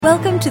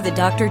Welcome to the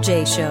Dr.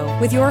 J Show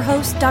with your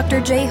host,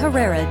 Dr. J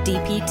Herrera,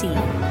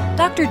 DPT.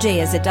 Dr.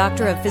 J is a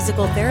doctor of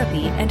physical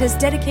therapy and has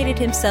dedicated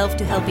himself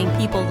to helping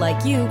people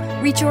like you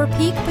reach your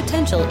peak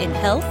potential in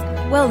health,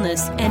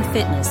 wellness, and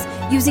fitness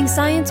using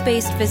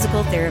science-based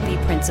physical therapy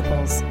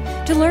principles.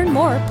 To learn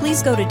more,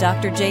 please go to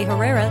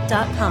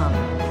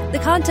drjherrera.com. The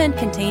content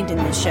contained in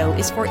this show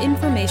is for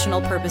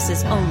informational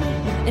purposes only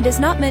and is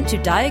not meant to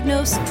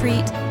diagnose,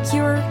 treat,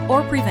 cure,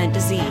 or prevent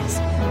disease.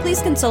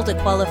 Please consult a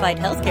qualified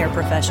healthcare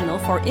professional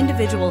for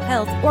individual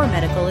health or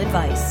medical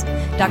advice.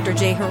 Dr.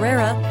 J.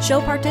 Herrera, show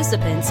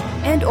participants,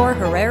 and/or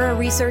Herrera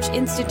Research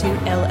Institute,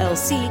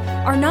 LLC,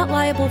 are not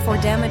liable for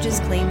damages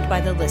claimed by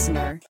the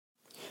listener.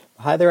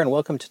 Hi there and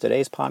welcome to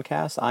today's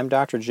podcast. I'm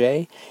Dr.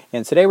 J,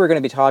 and today we're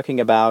going to be talking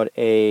about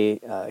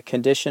a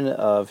condition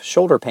of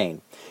shoulder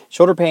pain.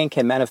 Shoulder pain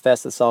can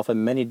manifest itself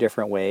in many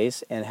different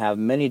ways and have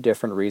many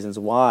different reasons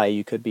why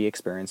you could be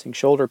experiencing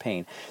shoulder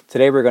pain.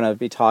 Today we're going to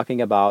be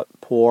talking about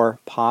poor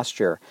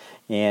posture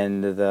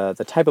and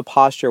the type of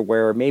posture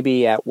where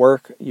maybe at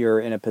work you're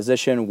in a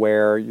position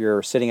where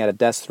you're sitting at a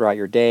desk throughout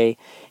your day,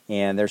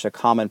 and there's a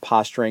common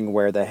posturing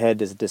where the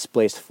head is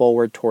displaced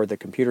forward toward the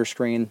computer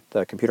screen,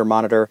 the computer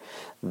monitor,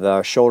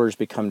 the shoulders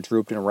become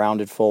drooped and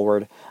rounded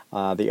forward,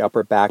 the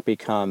upper back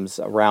becomes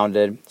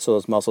rounded, so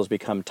those muscles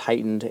become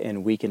tightened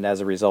and weakened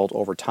as a result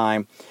over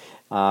time.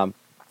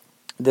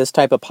 This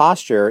type of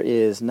posture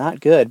is not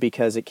good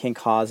because it can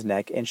cause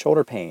neck and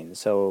shoulder pain.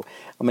 So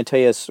I'm going to tell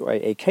you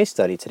a case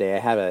study today. I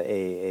had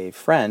a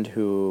friend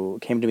who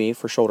came to me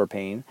for shoulder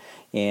pain,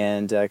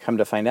 and come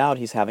to find out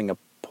he's having a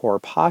poor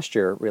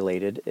posture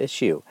related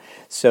issue.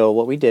 So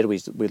what we did, we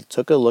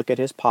took a look at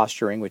his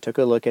posturing, we took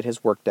a look at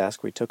his work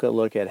desk, we took a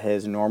look at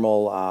his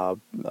normal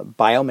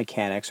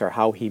biomechanics, or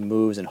how he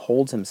moves and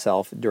holds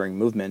himself during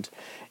movement,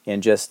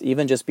 and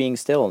even just being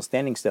still and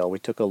standing still. We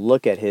took a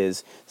look at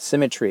his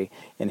symmetry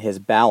and his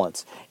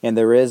balance, and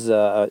there is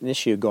an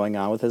issue going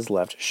on with his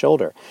left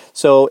shoulder.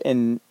 So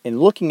in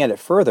looking at it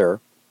further,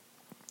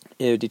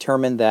 it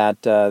determined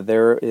that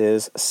there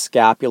is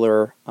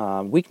scapular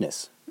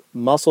weakness.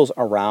 Muscles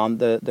around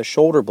the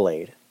shoulder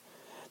blade,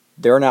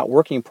 they're not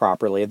working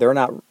properly. They're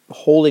not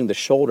holding the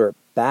shoulder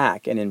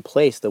back and in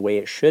place the way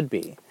it should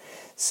be.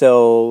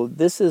 So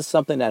this is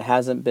something that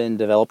hasn't been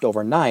developed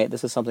overnight.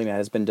 This is something that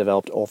has been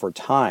developed over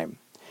time.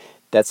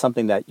 That's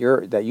something that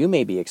you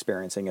may be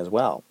experiencing as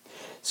well.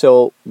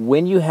 So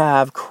when you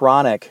have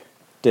chronic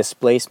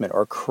displacement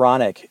or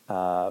chronic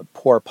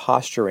poor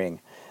posturing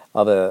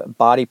of a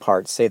body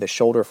part, say the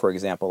shoulder, for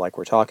example, like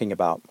we're talking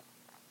about,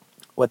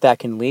 what that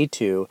can lead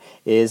to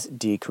is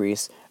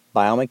decreased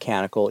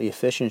biomechanical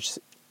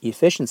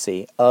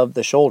efficiency of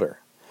the shoulder.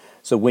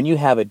 So when you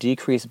have a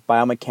decreased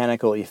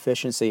biomechanical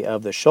efficiency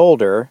of the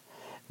shoulder,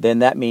 then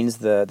that means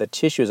the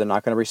tissues are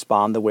not going to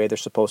respond the way they're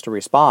supposed to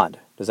respond.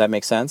 Does that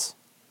make sense?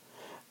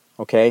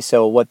 Okay,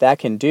 so what that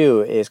can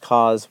do is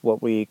cause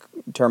what we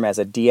term as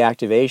a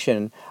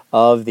deactivation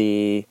of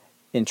the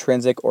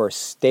intrinsic or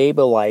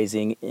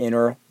stabilizing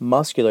inner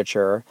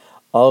musculature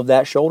of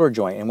that shoulder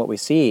joint. And what we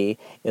see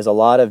is a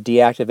lot of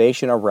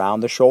deactivation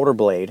around the shoulder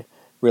blade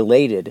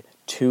related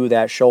to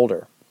that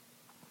shoulder.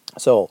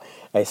 So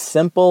a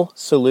simple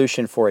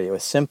solution for you, a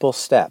simple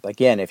step.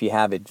 Again, if you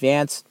have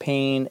advanced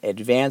pain,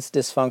 advanced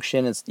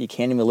dysfunction, you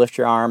can't even lift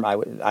your arm,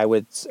 I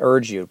would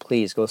urge you,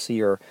 please go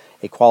see a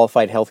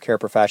qualified healthcare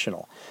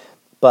professional.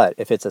 But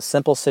if it's a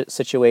simple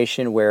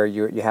situation where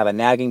you have a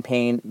nagging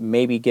pain,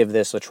 maybe give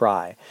this a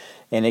try.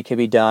 And it can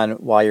be done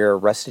while you're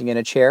resting in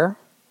a chair,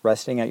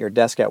 resting at your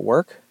desk at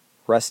work,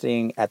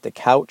 resting at the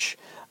couch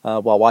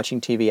while watching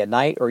TV at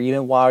night, or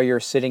even while you're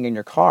sitting in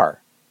your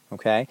car.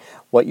 Okay?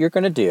 What you're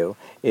going to do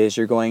is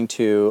you're going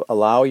to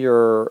allow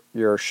your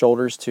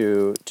shoulders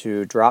to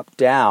drop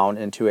down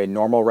into a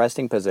normal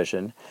resting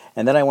position,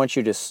 and then I want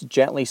you to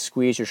gently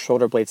squeeze your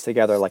shoulder blades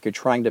together like you're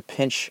trying to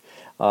pinch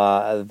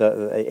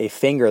a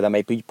finger that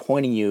might be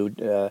pointing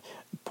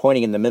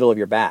in the middle of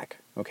your back.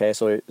 Okay,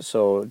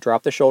 so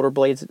drop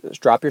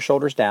your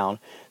shoulders down,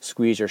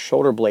 squeeze your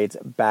shoulder blades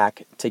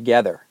back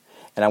together.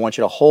 And I want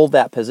you to hold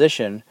that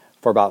position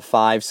for about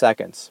 5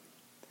 seconds.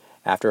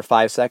 After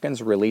 5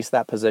 seconds, release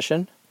that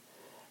position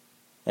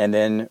and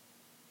then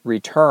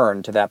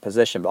return to that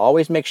position. But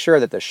always make sure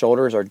that the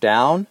shoulders are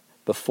down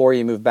before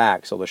you move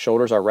back. So the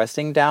shoulders are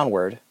resting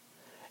downward,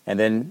 and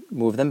then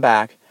move them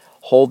back.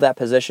 Hold that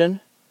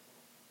position,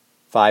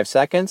 5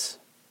 seconds,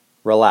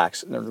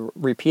 relax.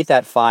 Repeat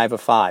that 5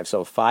 of 5.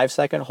 So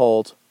 5-second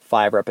hold,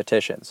 5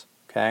 repetitions.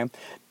 Okay?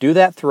 Do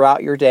that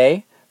throughout your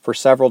day for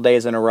several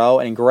days in a row,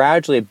 and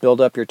gradually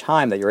build up your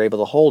time that you're able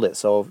to hold it.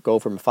 So go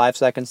from 5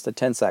 seconds to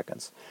 10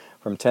 seconds,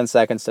 from 10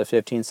 seconds to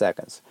 15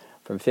 seconds,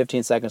 from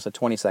 15 seconds to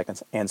 20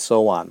 seconds, and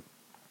so on.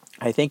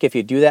 I think if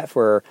you do that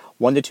for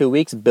 1 to 2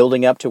 weeks,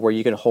 building up to where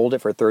you can hold it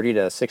for 30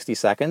 to 60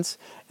 seconds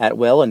at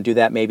will, and do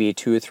that maybe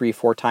 2, 3,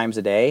 4 times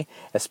a day,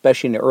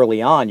 especially early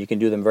on, you can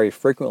do them very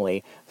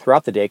frequently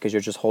throughout the day because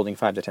you're just holding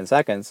 5 to 10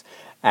 seconds.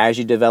 As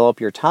you develop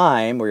your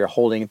time where you're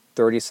holding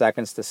 30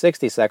 seconds to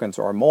 60 seconds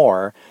or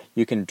more,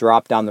 you can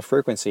drop down the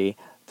frequency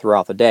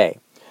throughout the day.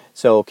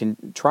 So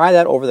can try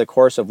that over the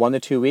course of 1 to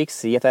 2 weeks.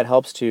 See if that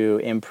helps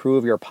to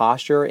improve your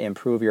posture,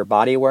 improve your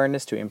body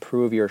awareness, to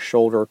improve your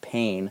shoulder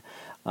pain.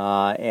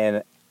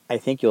 And I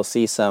think you'll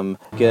see some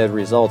good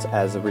results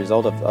as a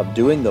result of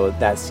doing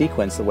that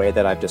sequence the way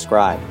that I've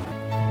described.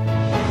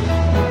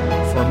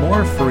 For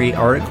more free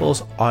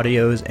articles,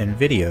 audios, and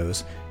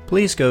videos,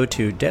 please go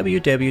to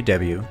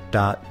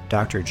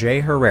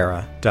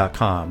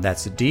www.drjherrera.com.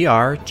 That's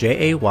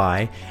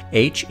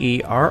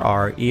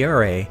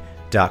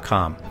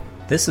DrJayHerrera.com.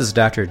 This is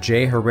Dr.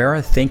 Jay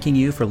Herrera thanking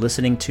you for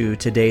listening to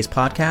today's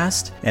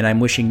podcast, and I'm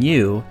wishing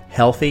you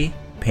healthy,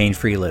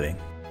 pain-free living.